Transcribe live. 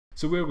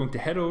So we're going to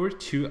head over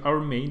to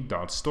our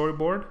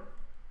main.storyboard,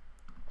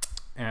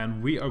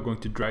 and we are going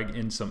to drag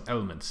in some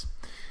elements.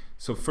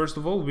 So first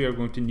of all, we are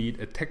going to need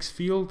a text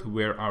field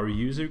where our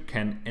user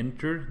can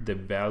enter the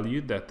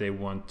value that they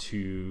want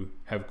to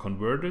have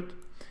converted.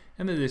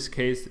 And in this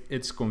case,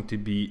 it's going to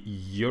be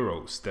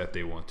euros that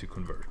they want to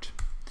convert.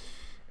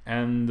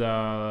 And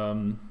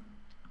then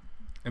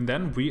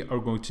we are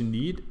going to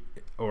need,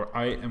 or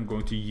I am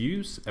going to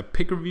use a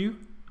picker view,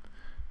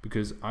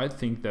 because I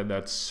think that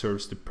that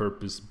serves the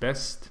purpose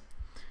best.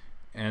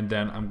 And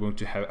then I'm going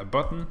to have a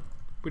button,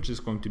 which is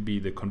going to be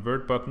the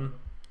convert button.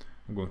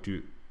 I'm going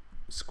to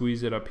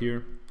squeeze it up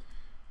here,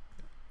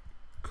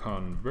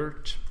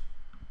 convert,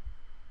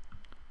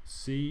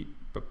 see,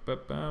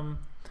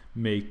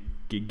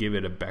 give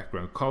it a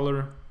background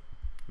color.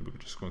 We're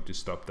just going to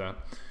stop that.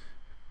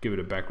 Give it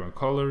a background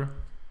color.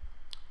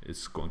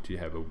 It's going to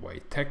have a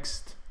white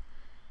text.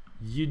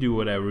 You do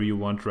whatever you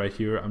want right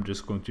here. I'm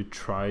just going to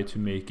try to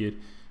make it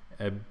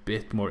a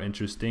bit more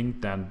interesting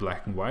than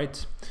black and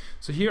white.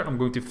 So here I'm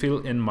going to fill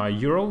in my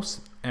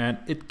euros, and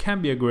it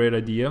can be a great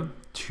idea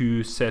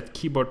to set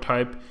keyboard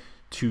type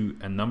to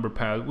a number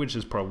pad, which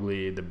is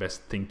probably the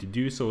best thing to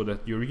do, so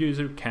that your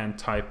user can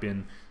type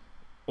in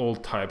all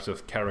types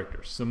of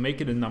characters. So make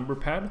it a number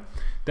pad,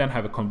 then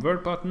have a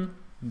convert button,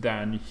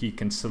 then he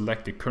can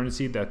select the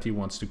currency that he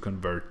wants to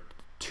convert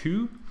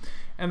to,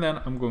 and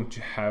then I'm going to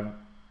have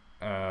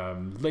a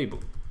label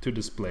to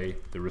display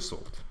the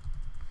result.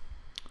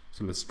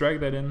 So let's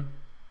drag that in,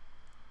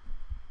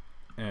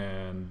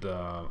 and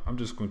I'm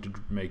just going to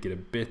make it a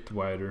bit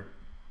wider,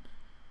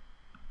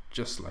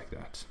 just like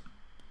that.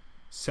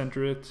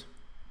 Center it,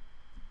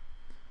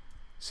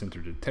 center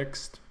the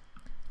text,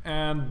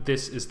 and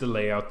this is the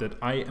layout that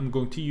I am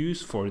going to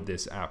use for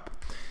this app.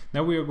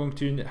 Now we are going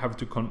to have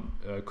to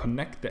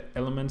connect the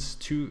elements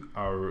to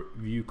our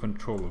view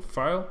controller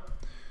file.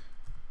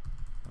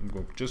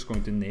 I'm just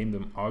going to name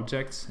them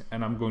objects,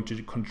 and I'm going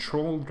to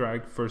control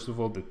drag first of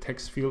all the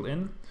text field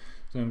in.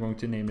 So I'm going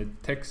to name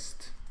it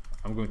text,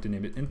 I'm going to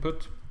name it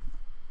input.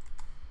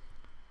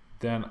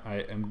 Then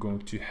I am going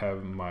to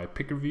have my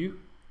picker view,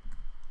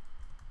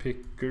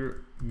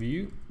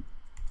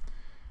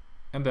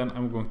 and then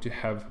I'm going to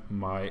have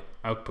my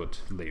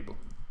output label,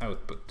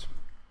 output,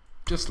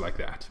 just like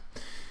that.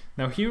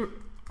 Now here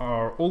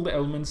are all the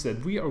elements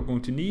that we are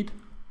going to need.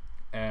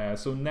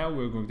 So now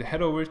we're going to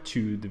head over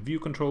to the view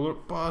controller,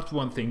 but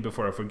one thing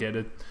before I forget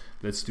it,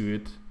 let's do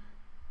it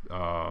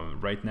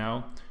right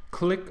now.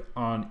 Click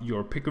on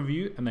your picker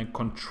view and then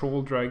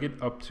control drag it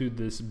up to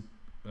this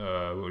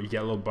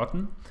yellow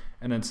button,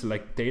 and then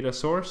select data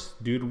source.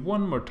 Do it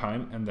one more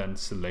time and then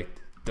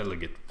select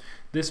delegate.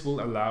 This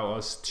will allow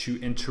us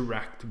to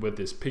interact with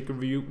this picker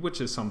view, which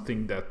is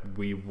something that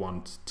we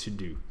want to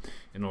do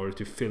in order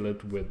to fill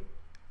it with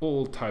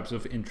all types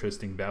of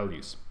interesting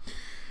values.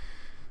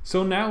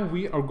 So now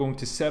we are going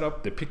to set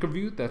up the picker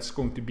view. That's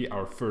going to be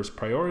our first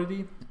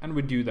priority, and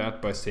we do that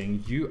by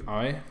saying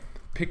UI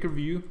picker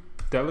view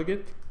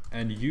delegate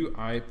and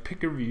UI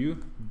picker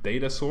view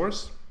data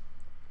source,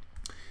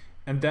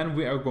 and then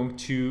we are going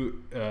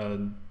to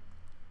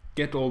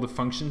get all the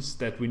functions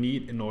that we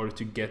need in order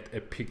to get a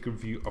picker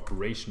view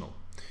operational.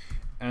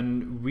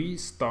 And we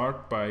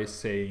start by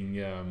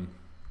saying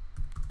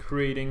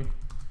creating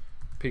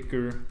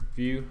picker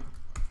view,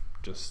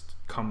 just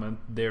comment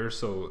there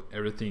so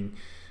everything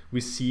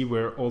we see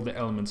where all the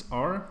elements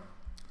are.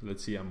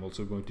 Let's see, I'm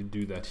also going to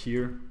do that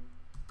here.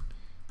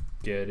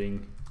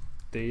 Getting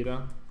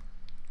data,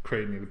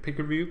 creating the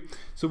picker view.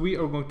 So we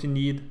are going to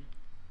need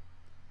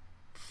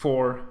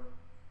four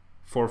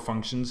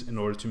functions in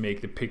order to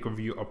make the picker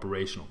view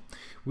operational.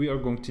 We are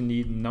going to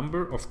need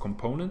number of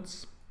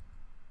components,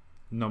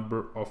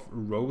 number of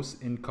rows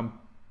in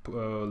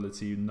let's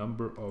see,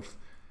 number of,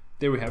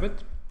 there we have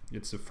it,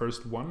 it's the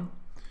first one,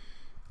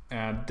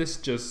 and this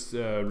just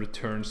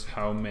returns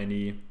how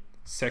many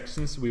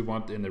sections we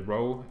want in a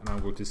row, and I'm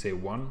going to say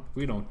 1,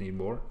 we don't need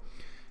more.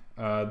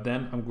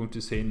 Then I'm going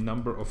to say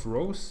number of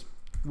rows,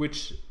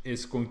 which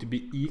is going to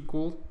be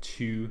equal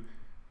to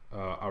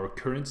our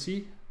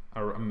currency,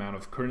 our amount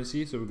of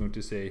currency. So we're going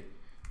to say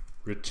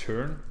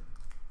return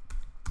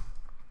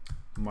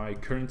my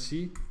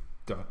currency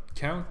dot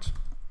count,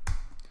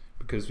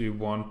 because we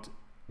want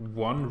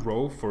 1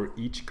 row for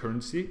each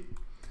currency.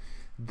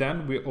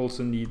 Then we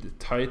also need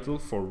title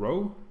for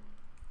row,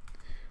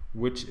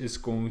 which is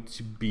going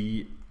to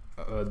be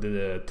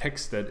the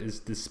text that is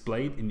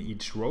displayed in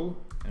each row,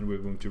 and we're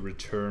going to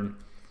return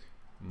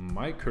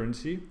my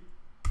currency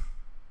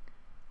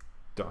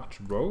dot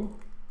row,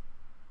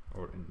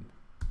 or in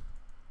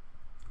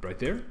right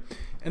there.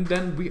 And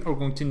then we are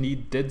going to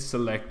need did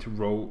select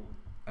row.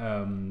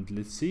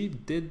 Let's see,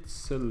 did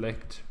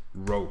select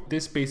row.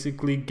 This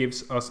basically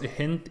gives us a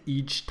hint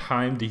each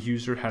time the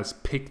user has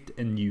picked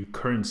a new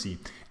currency,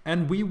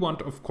 and we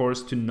want, of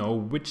course, to know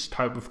which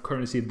type of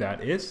currency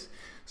that is.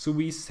 So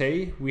we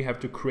say we have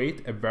to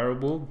create a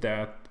variable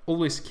that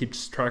always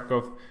keeps track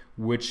of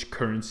which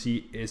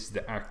currency is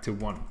the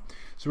active one.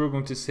 So we're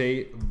going to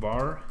say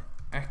var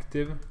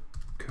active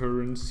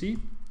currency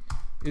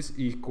is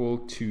equal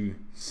to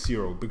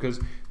 0, because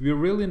we're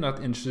really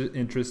not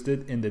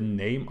interested in the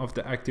name of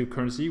the active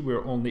currency.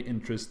 We're only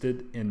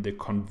interested in the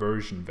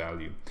conversion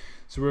value.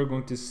 So we're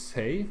going to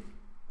say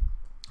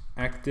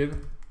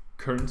active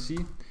currency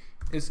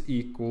is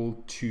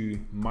equal to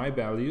my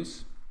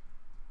values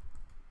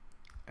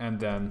and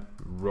then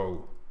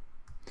row.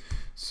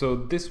 So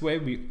this way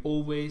we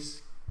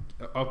always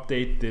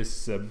update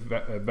this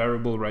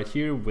variable right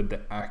here with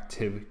the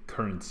active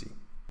currency.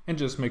 And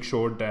just make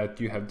sure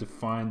that you have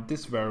defined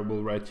this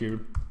variable right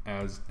here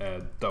as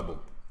a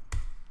double,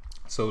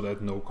 so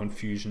that no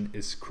confusion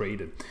is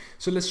created.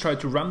 So let's try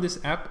to run this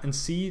app and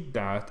see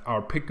that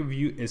our picker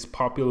view is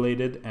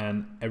populated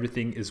and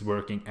everything is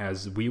working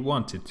as we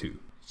want it to.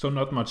 So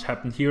not much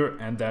happened here,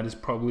 and that is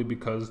probably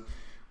because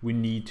we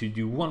need to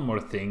do one more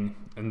thing,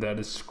 and that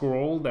is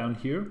scroll down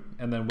here,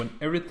 and then when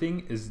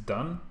everything is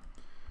done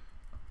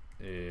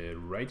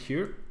right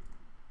here,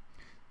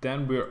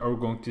 then we are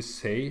going to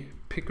say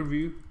picker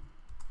view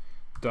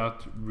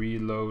dot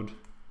reload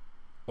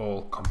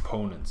all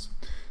components.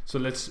 So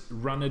let's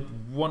run it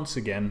once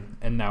again,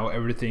 and now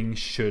everything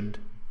should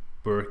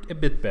work a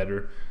bit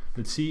better.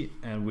 Let's see,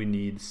 and we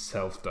need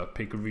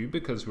self.pickerView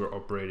because we're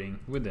operating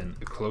within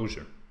a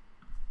closure.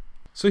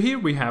 So here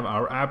we have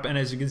our app, and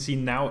as you can see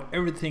now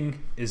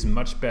everything is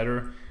much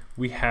better.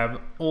 We have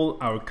all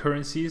our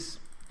currencies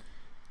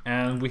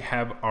and we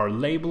have our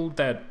label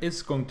that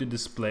is going to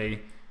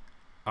display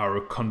our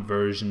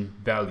conversion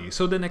value.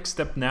 So the next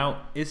step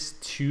now is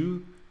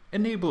to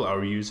enable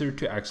our user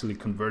to actually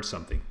convert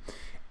something.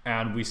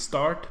 And we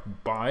start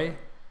by,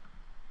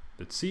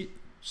 let's see,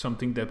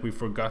 something that we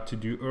forgot to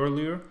do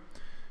earlier.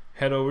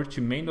 Head over to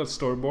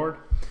main.storyboard,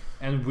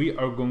 and we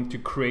are going to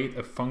create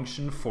a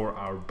function for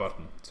our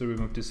button. So we're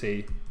going to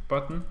say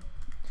button,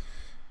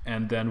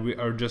 and then we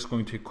are just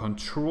going to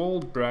control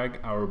drag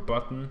our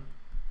button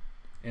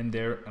in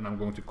there, and I'm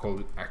going to call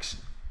it action.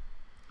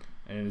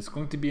 And it's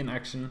going to be an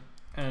action,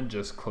 and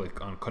just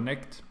click on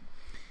connect.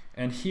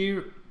 And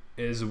here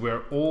is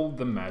where all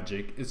the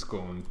magic is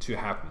going to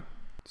happen.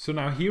 So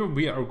now here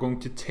we are going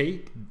to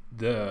take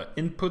the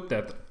input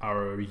that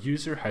our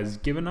user has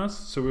given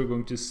us. So we're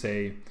going to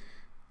say,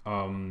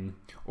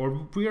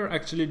 or we are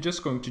actually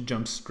just going to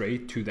jump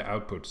straight to the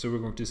output. So we're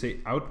going to say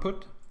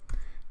output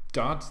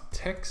dot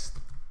text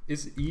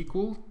is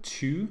equal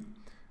to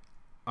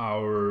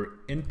our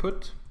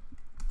input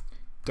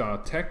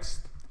dot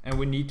text, and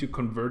we need to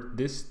convert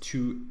this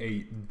to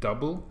a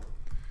double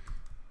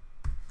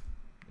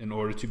in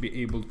order to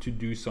be able to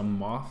do some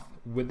math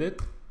with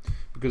it,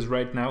 because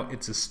right now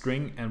it's a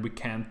string and we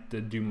can't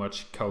do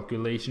much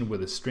calculation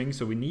with a string.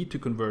 So we need to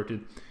convert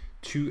it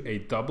to a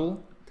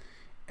double,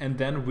 and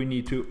then we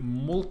need to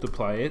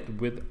multiply it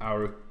with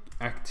our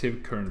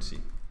active currency.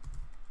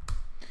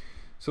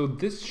 So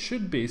this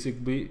should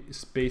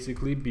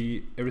basically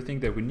be everything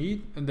that we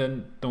need. And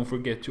then don't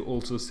forget to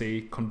also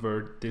say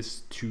convert this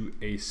to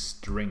a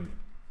string.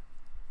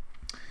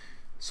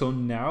 So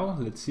now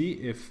let's see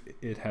if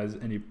it has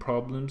any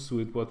problems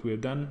with what we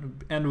have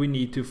done, and we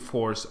need to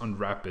force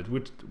unwrap it,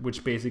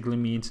 which basically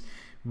means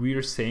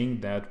we're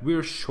saying that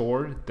we're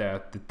sure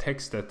that the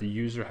text that the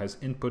user has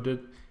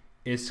inputted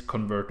is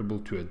convertible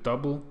to a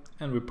double,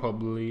 and we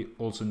probably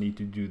also need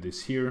to do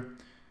this here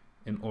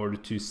in order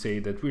to say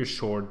that we're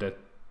sure that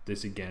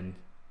this again,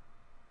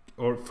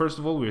 or first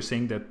of all we're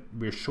saying that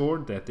we're sure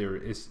that there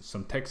is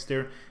some text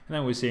there, and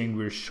then we're saying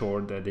we're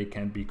sure that they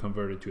can be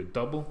converted to a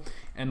double.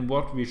 And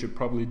what we should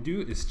probably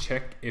do is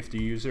check if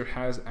the user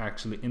has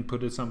actually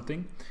inputted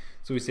something.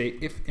 So we say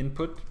if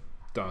input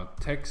dot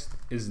text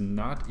is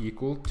not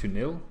equal to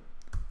nil,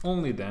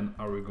 only then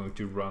are we going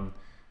to run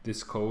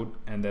this code,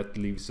 and that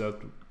leaves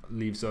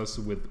us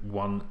with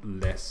one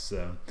less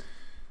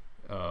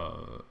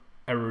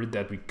error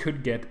that we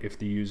could get if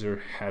the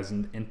user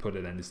hasn't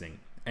inputted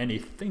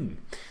anything.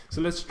 So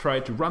let's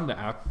try to run the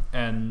app,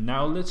 and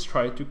now let's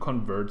try to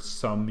convert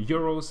some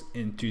euros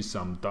into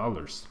some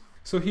dollars.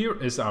 So here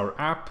is our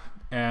app,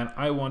 and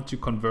I want to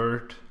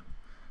convert,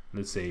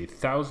 let's say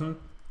 1,000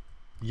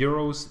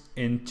 euros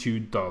into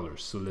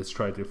dollars. So let's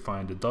try to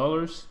find the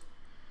dollars,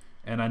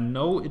 and I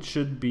know it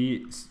should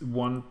be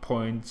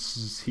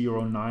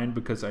 1.09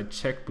 because I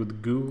checked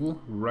with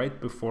Google right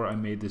before I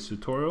made this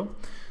tutorial.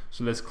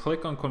 So let's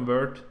click on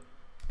convert,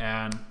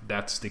 and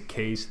that's the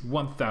case,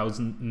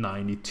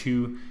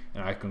 1092,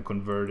 and I can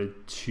convert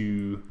it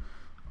to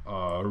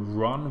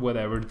RON,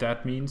 whatever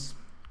that means,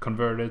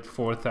 convert it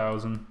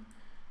 4,000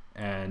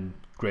 and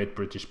Great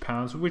British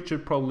pounds, which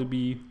should probably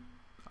be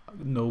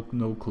no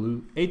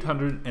clue,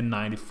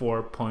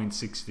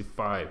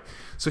 894.65.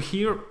 So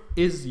here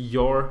is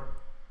your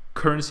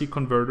currency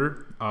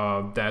converter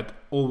that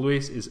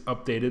always is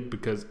updated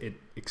because it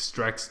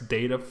extracts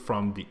data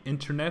from the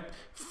internet,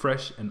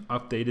 fresh and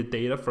updated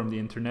data from the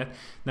internet.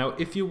 Now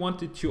if you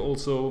wanted to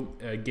also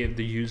give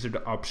the user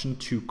the option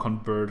to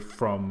convert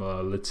from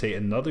let's say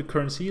another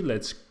currency,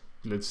 let's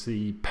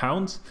see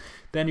pounds,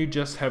 then you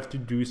just have to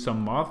do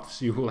some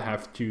maths. You will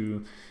have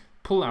to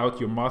pull out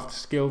your math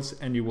skills,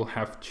 and you will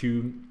have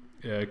to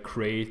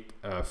create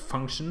a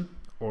function,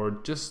 or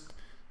just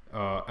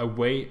a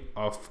way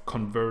of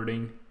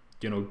converting,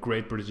 you know,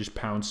 Great British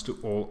pounds to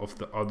all of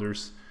the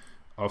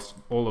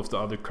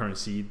other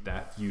currency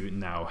that you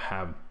now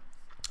have.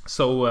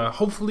 So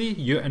hopefully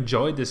you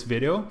enjoyed this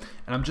video,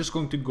 and I'm just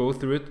going to go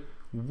through it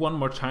one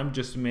more time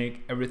just to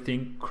make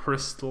everything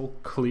crystal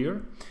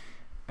clear.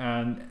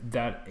 And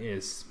that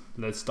is,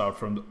 let's start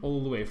from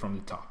all the way from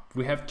the top.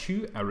 We have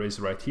two arrays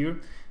right here.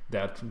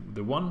 That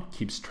the one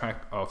keeps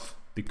track of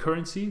the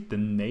currency, the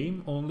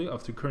name only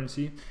of the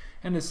currency,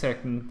 and the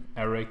second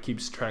array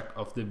keeps track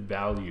of the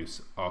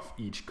values of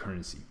each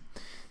currency.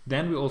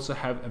 Then we also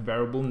have a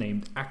variable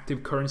named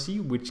active currency,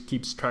 which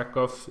keeps track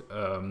of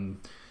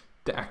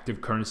the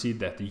active currency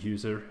that the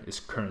user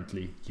is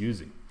currently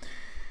using.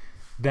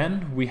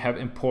 Then we have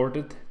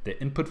imported the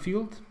input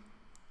field,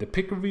 the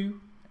picker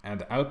view, and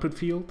the output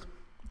field.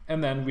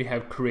 And then we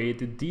have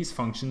created these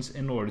functions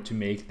in order to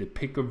make the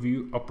picker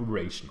view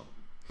operational.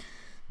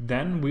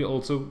 Then we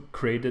also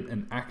created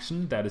an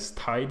action that is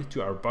tied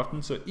to our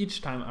button. So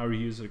each time our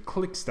user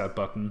clicks that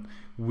button,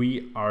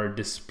 we are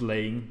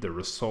displaying the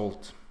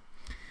result.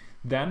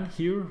 Then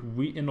here,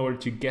 in order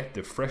to get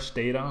the fresh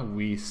data,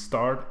 we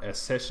start a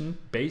session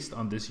based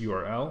on this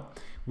URL.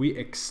 We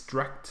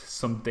extract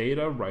some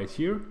data right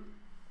here,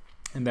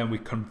 and then we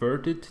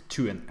convert it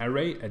to an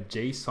array, a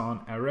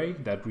JSON array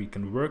that we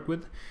can work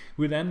with.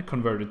 We then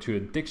convert it to a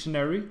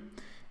dictionary,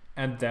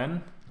 and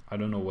then, I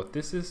don't know what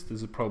this is.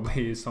 This is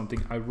probably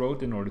something I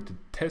wrote in order to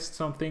test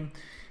something.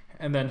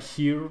 And then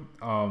here,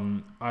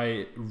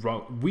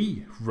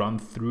 we run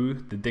through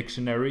the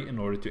dictionary in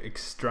order to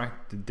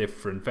extract the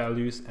different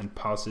values and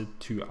pass it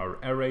to our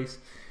arrays.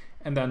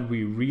 And then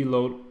we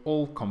reload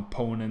all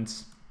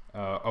components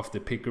of the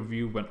picker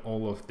view when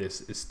all of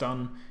this is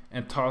done.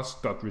 And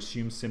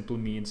task.resume simply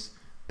means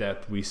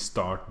that we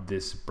start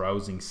this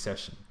browsing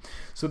session.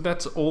 So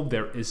that's all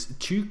there is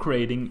to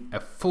creating a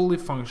fully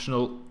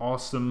functional,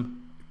 awesome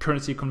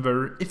currency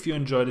converter. If you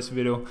enjoyed this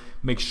video,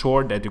 make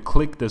sure that you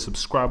click the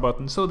subscribe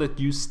button so that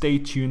you stay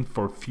tuned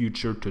for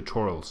future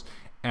tutorials.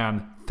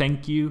 And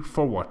thank you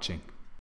for watching.